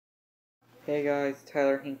Hey guys,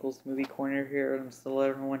 Tyler Hinkle's Movie Corner here, and I'm still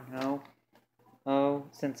letting everyone know.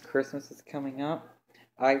 Since Christmas is coming up,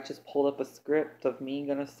 I just pulled up a script of me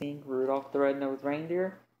gonna sing Rudolph the Red-Nosed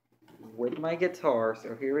Reindeer with my guitar,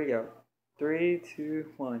 so here we go. 3, 2,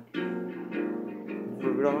 1.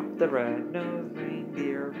 Rudolph the red-nosed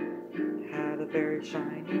reindeer had a very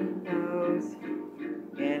shiny nose,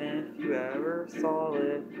 and if you ever saw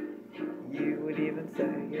it, you would even say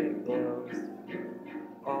it glows.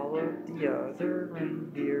 All of the other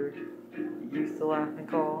reindeer used to laugh and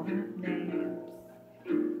call him names.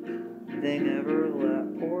 They never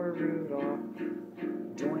let poor Rudolph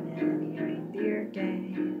join any reindeer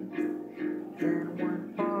games. Then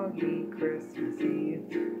one foggy Christmas Eve,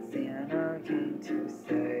 Santa came to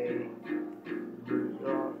say,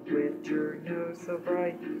 Rudolph, with your nose so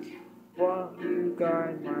bright, won't you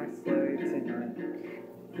guide my sleigh tonight?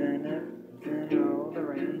 Then all the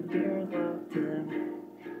reindeer loved him,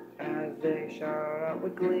 as they shout out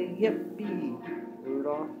with glee, yippee!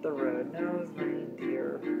 Rudolph the red-nosed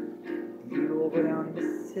reindeer, you will go down in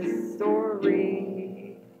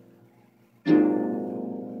history.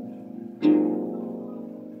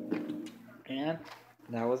 And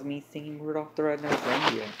that was me singing Rudolph the Red-Nosed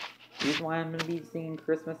Reindeer. The reason why I'm going to be singing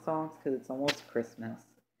Christmas songs because it's almost Christmas.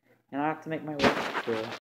 And I have to make my wish true.